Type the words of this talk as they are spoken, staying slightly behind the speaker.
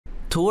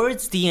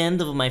Towards the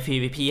end of my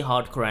PvP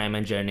hardcore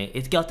IMN journey,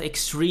 it got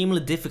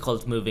extremely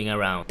difficult moving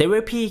around. There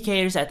were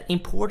PKers at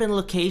important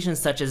locations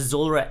such as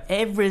Zulrah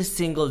every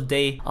single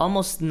day,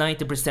 almost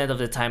 90% of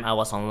the time I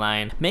was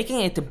online,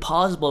 making it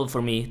impossible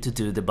for me to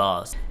do the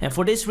boss. And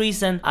for this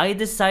reason, I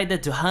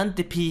decided to hunt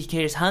the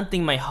PKers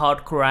hunting my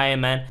hardcore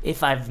IMN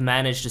if I've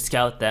managed to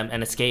scout them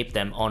and escape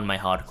them on my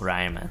hardcore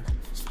IMN.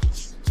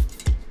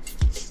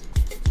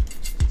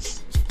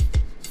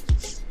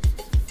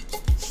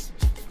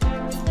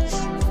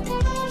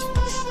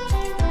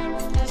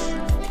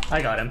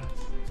 I got him.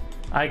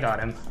 I got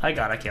him. I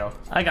got a kill.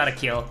 I got a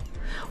kill.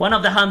 One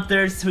of the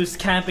hunters who's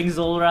camping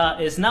Zulrah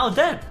is now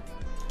dead.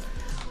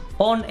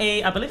 On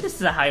a, I believe this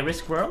is a high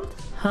risk world.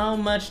 How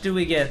much do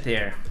we get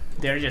here?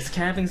 They're just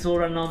camping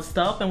Zulrah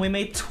non-stop and we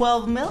made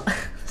 12 mil.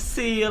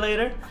 See you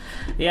later.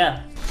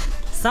 Yeah.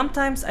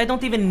 Sometimes I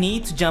don't even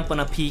need to jump on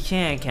a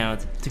PK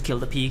account to kill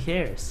the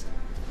PKers.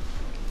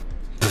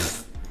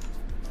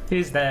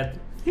 He's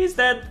dead. He's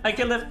dead. I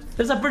killed him.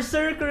 There's a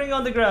berserkering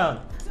on the ground.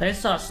 I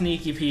saw a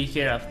sneaky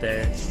PK up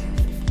there.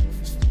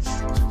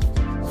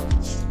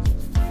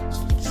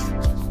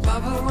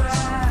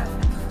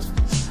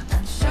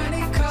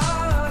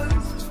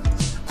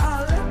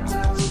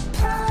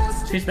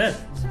 He's dead.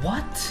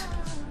 What?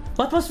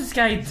 What was this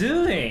guy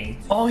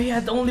doing? Oh, he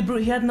had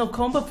no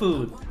combo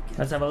food.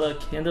 Let's have a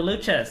look in the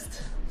loot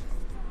chest.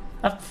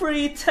 A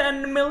free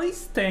 10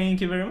 millis.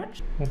 Thank you very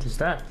much. What is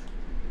that?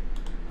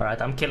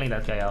 Alright, I'm killing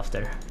that guy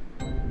after.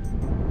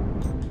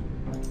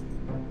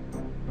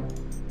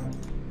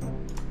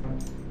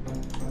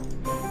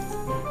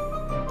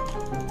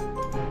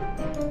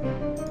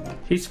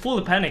 He's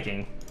fully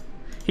panicking.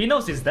 He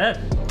knows he's dead.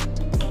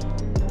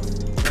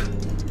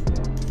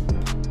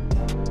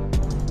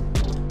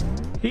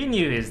 He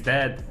knew he's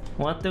dead.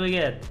 What do we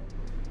get?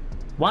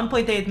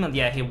 1.8 mil.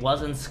 Yeah, he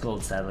wasn't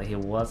skulled, sadly. He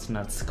was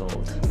not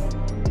skulled.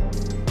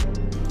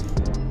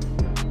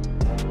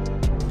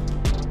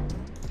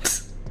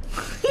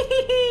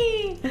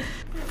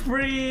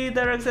 Free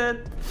direct set.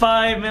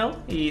 5 mil.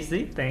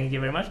 Easy. Thank you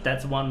very much.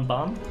 That's one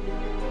bomb.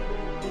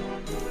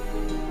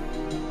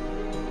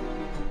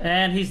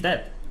 And he's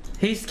dead.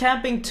 He's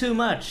camping too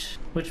much,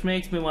 which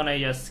makes me want to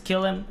just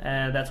kill him,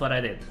 and that's what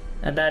I did.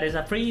 And that is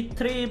a free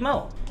 3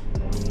 mil.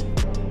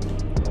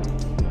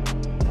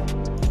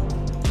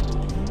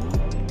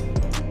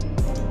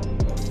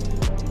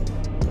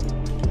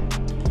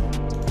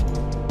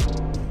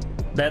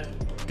 Dead.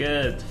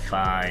 Good.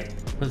 Fine.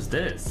 Who's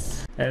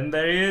this? And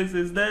there he is.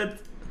 He's dead.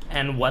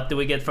 And what do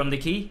we get from the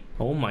key?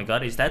 Oh my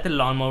god, is that the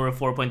Lawnmower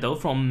 4.0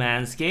 from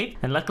Manscaped?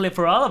 And luckily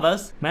for all of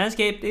us,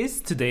 Manscaped is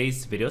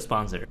today's video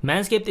sponsor.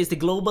 Manscaped is the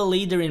global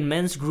leader in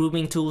men's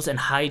grooming tools and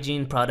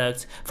hygiene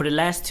products. For the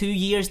last 2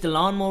 years, the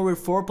Lawnmower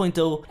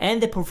 4.0 and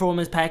the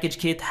Performance Package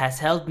Kit has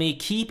helped me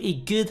keep a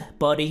good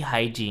body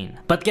hygiene.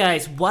 But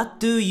guys, what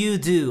do you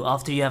do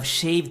after you have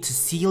shaved to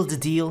seal the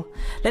deal?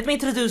 Let me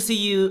introduce to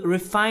you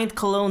Refined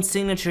Cologne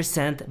Signature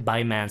Scent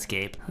by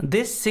Manscaped.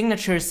 This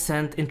signature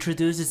scent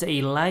introduces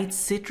a light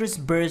citrus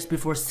burst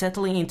before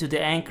settling into the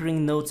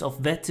anchoring notes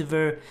of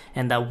vetiver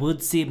and a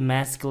woodsy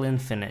masculine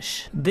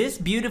finish. This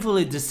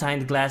beautifully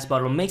designed glass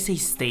bottle makes a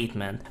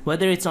statement,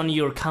 whether it's on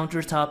your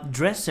countertop,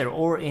 dresser,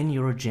 or in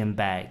your gym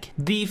bag.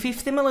 The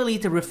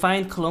 50ml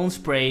refined cologne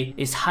spray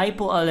is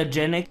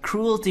hypoallergenic,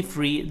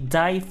 cruelty-free,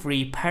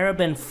 dye-free,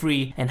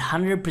 paraben-free, and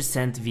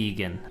 100%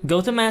 vegan.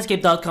 Go to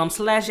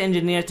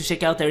manscaped.com/engineer to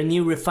check out their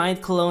new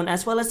refined cologne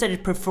as well as their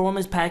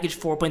Performance Package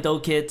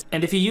 4.0 kit.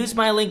 And if you use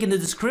my link in the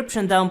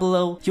description down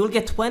below, you'll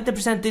get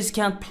 20%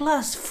 discount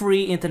plus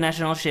free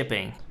international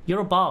shipping. You're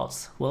a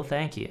boss. Well,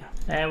 thank you.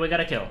 And we got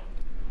a kill.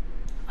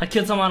 I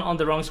killed someone on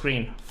the wrong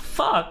screen.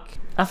 Fuck.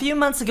 A few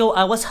months ago,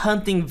 I was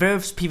hunting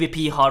Verve's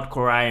PvP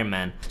hardcore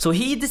Ironman. So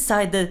he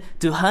decided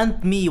to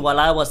hunt me while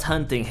I was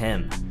hunting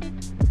him.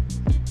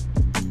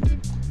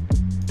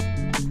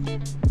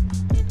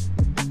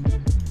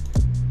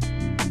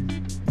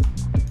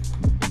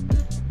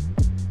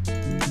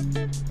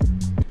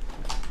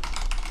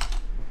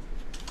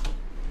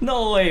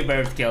 No way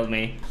Verve killed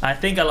me. I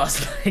think I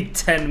lost like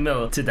 10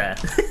 mil to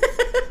that.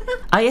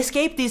 I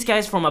escaped these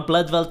guys from a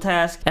Bloodvel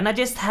task and I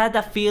just had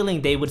a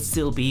feeling they would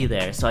still be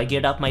there, so I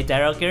geared up my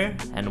Daroker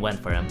and went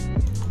for him.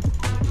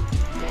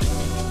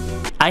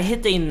 I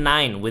hit a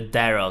 9 with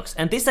Daroks,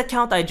 and this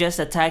account I just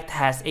attacked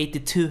has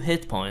 82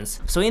 hit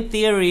points, so in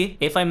theory,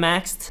 if I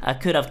maxed, I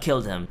could have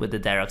killed him with the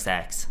Darok's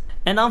axe.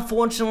 And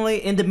unfortunately,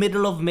 in the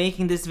middle of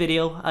making this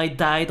video, I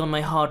died on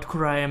my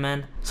hardcore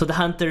Ironman, so the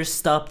hunters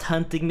stopped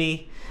hunting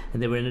me,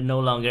 and there were no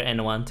longer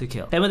anyone to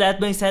kill. And with that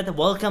being said,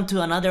 welcome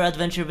to another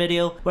adventure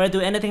video where I do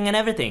anything and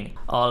everything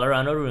all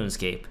around our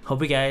RuneScape.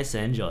 Hope you guys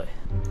enjoy.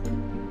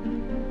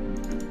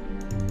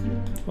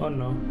 Oh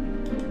no.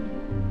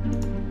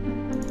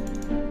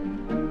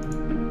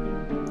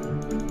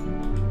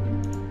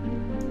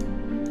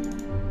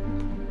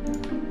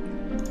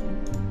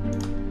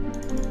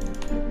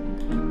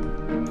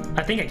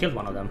 I think I killed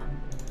one of them.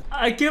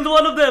 I killed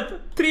one of them!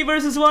 3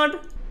 versus 1!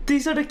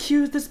 These are the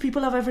cutest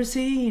people I've ever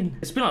seen.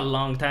 It's been a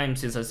long time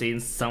since I've seen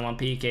someone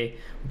PK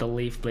with a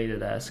leaf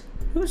bladed ass.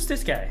 Who's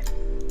this guy?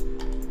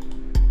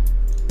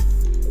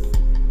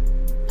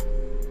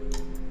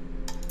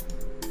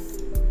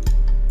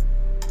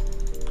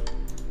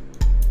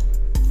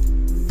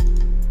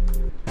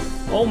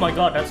 Oh my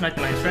god, that's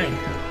 99 strength.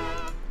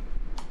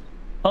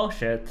 Oh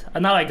shit.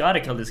 Now I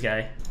gotta kill this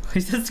guy.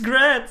 He's just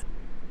great.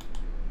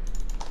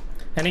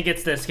 And he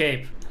gets the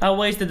escape. I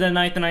wasted the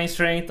 99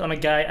 strength on a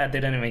guy I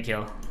didn't even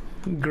kill.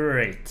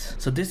 Great.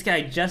 So this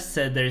guy just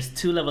said there's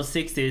 2 level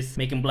 60s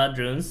making blood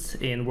runes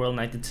in World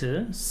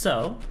 92.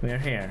 So we're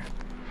here.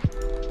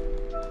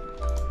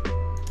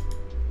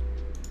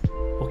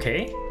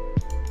 Okay.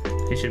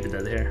 He should be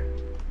dead here.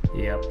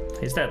 Yep,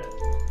 he's dead.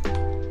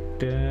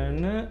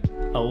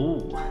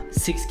 Oh,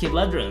 6k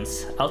blood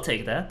runes. I'll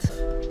take that.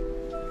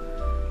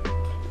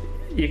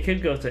 You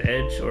could go to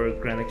Edge or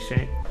Grand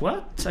Exchange.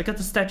 What? I got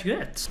the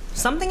statuette.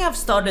 Something I've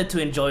started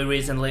to enjoy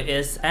recently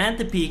is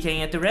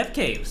anti-peeking at the ref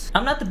caves.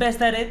 I'm not the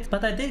best at it,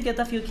 but I did get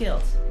a few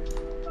kills.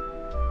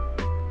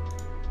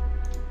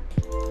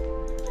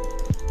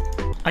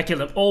 I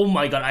killed him. Oh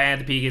my god, I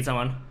anti-peeked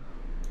someone.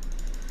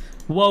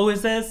 Whoa,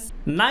 is this?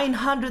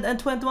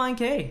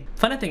 921k.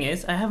 Funny thing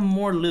is, I have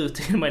more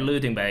loot in my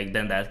looting bag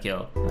than that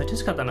kill. I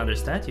just got another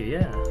statue,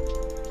 yeah.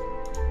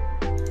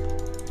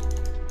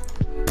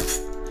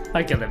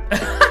 I killed him.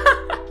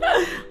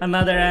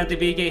 Another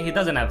anti-PK. He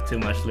doesn't have too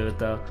much loot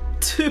though.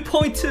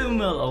 2.2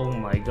 mil. Oh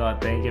my god,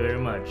 thank you very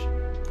much.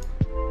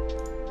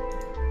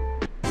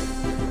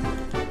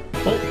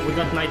 Oh, we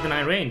got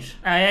 99 range.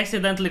 I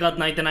accidentally got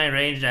 99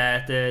 range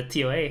at the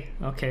TOA.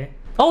 Okay.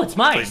 Oh, it's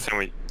mine. Please tell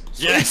me.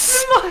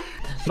 Yes!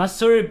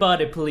 Masuri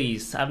body,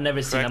 please. I've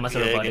never seen a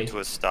Masuri body. Into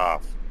a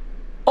staff.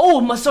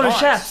 Oh, Masuri Nice.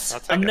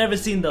 shafts. I've never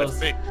seen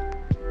those.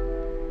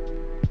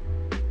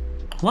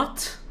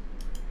 What?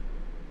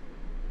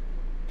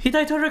 He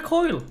died to a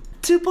recoil.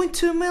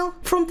 2.2 mil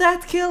from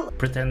that kill.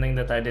 Pretending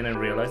that I didn't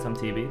realize I'm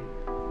TB.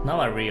 Now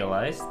I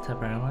realized,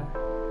 apparently.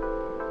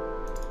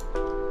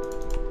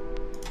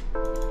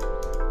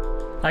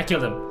 I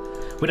killed him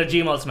with a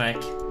Gmaul smack.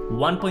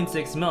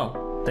 1.6 mil.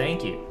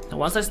 Thank you.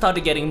 Once I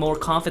started getting more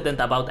confident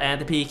about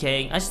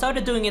anti-PKing, I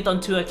started doing it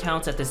on 2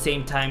 accounts at the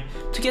same time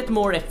to get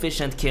more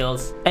efficient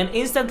kills. And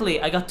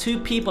instantly I got 2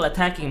 people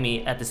attacking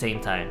me at the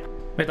same time.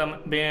 Wait,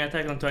 I'm being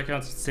attacked on 2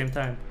 accounts at the same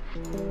time.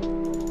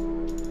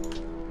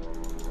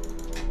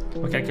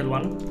 Okay, I killed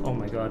one. Oh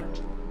my god.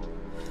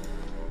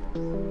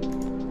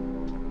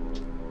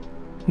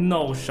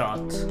 No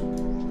shot.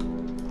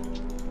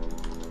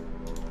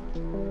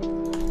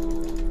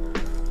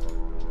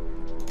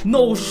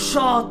 No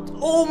shot!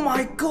 Oh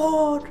my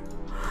god!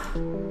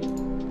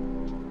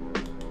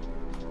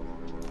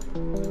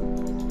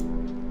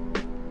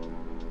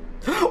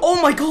 Oh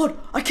my god!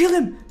 I killed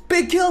him!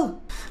 Big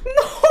kill!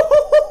 No!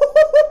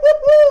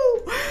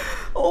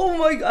 Oh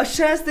my god, I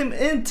chanced him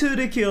into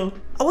the kill.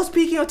 I was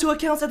peeking on 2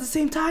 accounts at the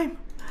same time.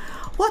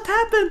 What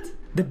happened?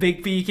 The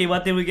big PK,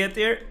 what did we get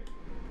here?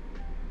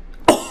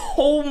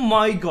 Oh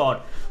my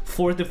god.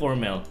 44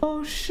 mil.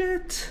 Oh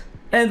shit.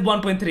 And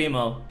 1.3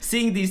 mil.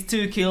 Seeing these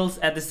 2 kills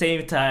at the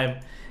same time,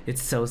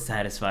 it's so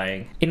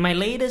satisfying. In my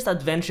latest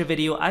adventure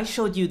video, I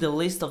showed you the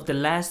list of the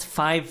last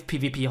 5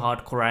 PvP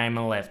hardcore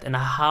Ironman left and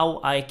how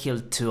I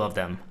killed 2 of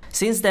them.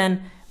 Since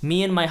then,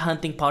 me and my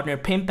hunting partner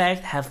Pimpact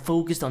have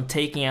focused on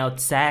taking out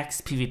Zach's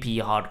PvP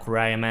hardcore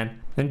Ironman.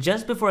 And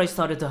just before I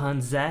started to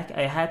hunt Zach,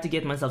 I had to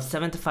get myself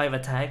 75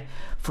 attack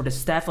for the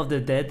Staff of the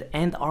Dead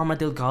and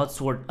Armadillo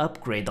Godsword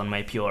upgrade on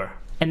my Pure.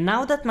 And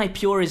now that my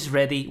Pure is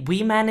ready,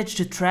 we managed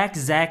to track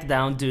Zach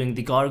down doing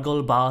the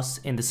Gargoyle boss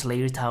in the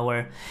Slayer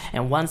Tower.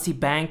 And once he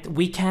banked,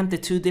 we camped the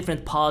 2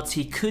 different pods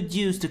he could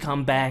use to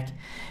come back.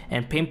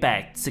 And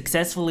Pimpact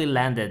successfully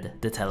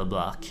landed the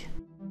teleblock.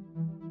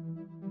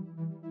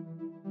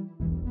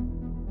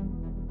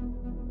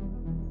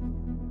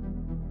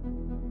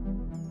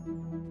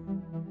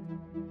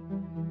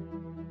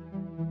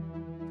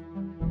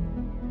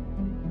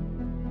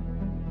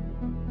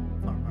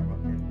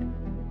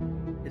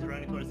 He's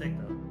running towards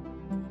sector.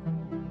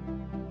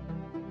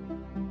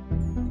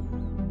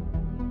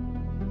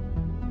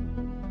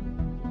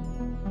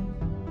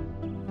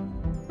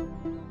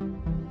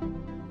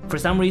 For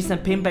some reason,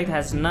 Pimpact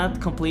has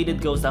not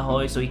completed Ghost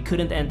Ahoy, so he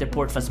couldn't enter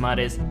Port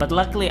Phasmatis, but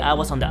luckily I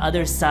was on the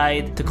other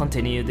side to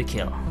continue the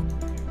kill.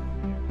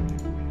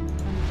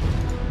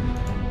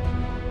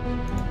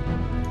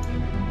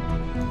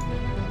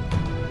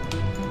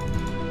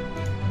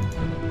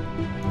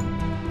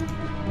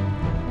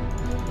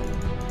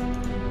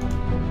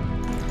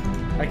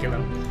 I kill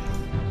him.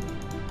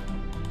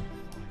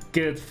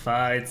 Good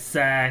fight,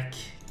 Zach.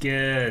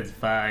 Good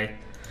fight.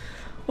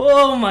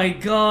 Oh my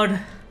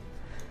god.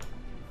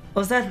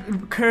 Was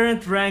that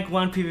current rank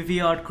 1 PvP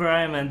hardcore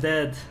Ironman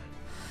dead?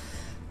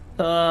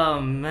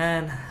 Oh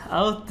man,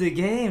 out the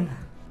game.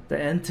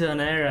 The end to an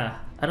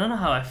era. I don't know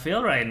how I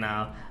feel right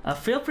now. I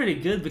feel pretty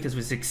good because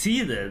we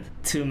succeeded.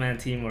 2-man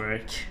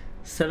teamwork.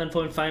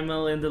 7.5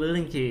 mil in the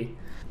looting key.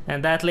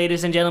 And that,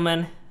 ladies and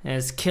gentlemen,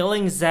 is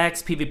killing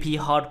Zach's PvP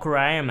hardcore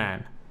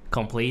Ironman.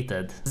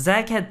 completed.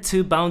 Zach had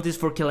 2 bounties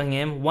for killing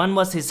him. One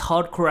was his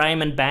hardcore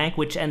Iron bank,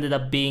 which ended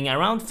up being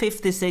around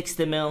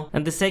 50-60 mil.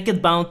 And the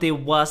second bounty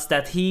was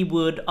that he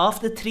would,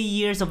 after 3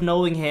 years of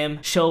knowing him,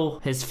 show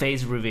his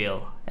face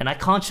reveal. And I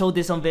can't show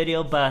this on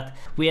video, but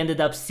we ended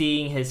up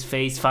seeing his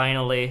face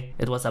finally.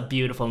 It was a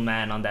beautiful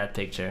man on that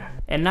picture.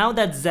 And now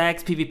that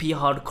Zach's PvP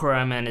hardcore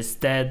Iron Man is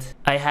dead,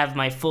 I have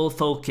my full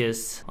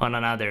focus on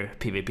another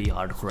PvP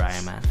hardcore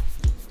Iron Man.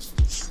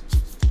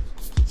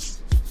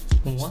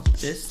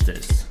 What is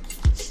this?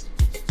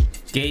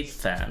 Gape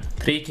fan,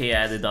 3k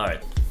added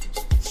art.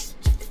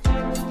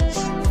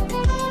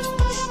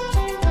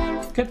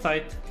 Good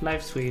fight,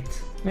 life sweet.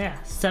 Yeah,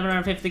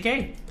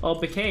 750k.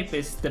 OP cape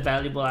is the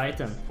valuable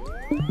item.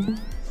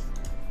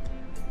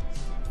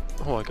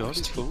 Oh my god,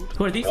 it's food.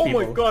 Who are these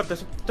people? Oh my god,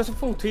 there's a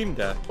full team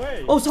there.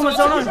 Wait. Oh, someone's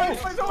on him!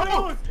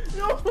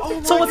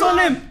 Oh Someone's on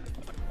him!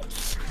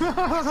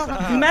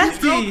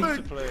 Matty!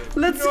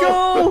 Let's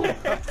go!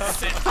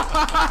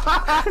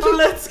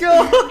 Let's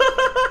go!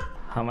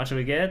 How much do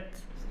we get?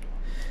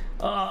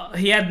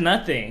 He had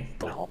nothing.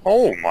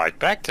 Oh my,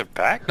 back to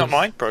back? Not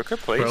mine, Broker,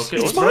 please.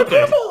 Broker. It's my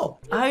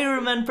purple!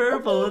 Iron Man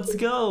purple, let's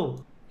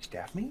go!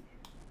 Staff me?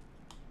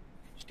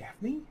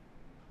 Staff me?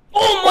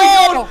 Oh my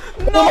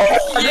god! No!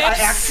 Yes!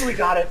 I actually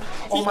got it!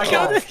 Oh my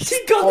god!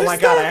 He got oh my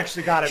god, I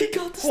actually got it! He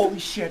got the Holy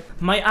shit!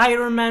 My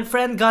Iron Man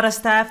friend got a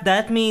staff,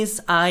 that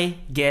means I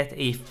get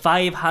a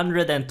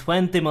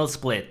 520 mil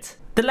split.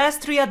 The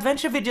last 3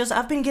 adventure videos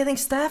I've been getting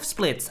staff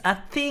splits. I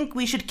think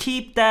we should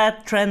keep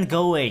that trend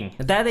going.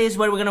 That is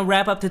where we're gonna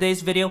wrap up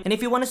today's video. And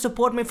if you want to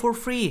support me for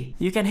free,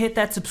 you can hit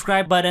that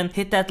subscribe button,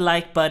 hit that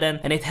like button,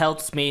 and it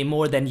helps me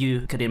more than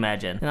you could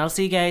imagine. And I'll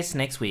see you guys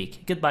next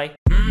week. Goodbye.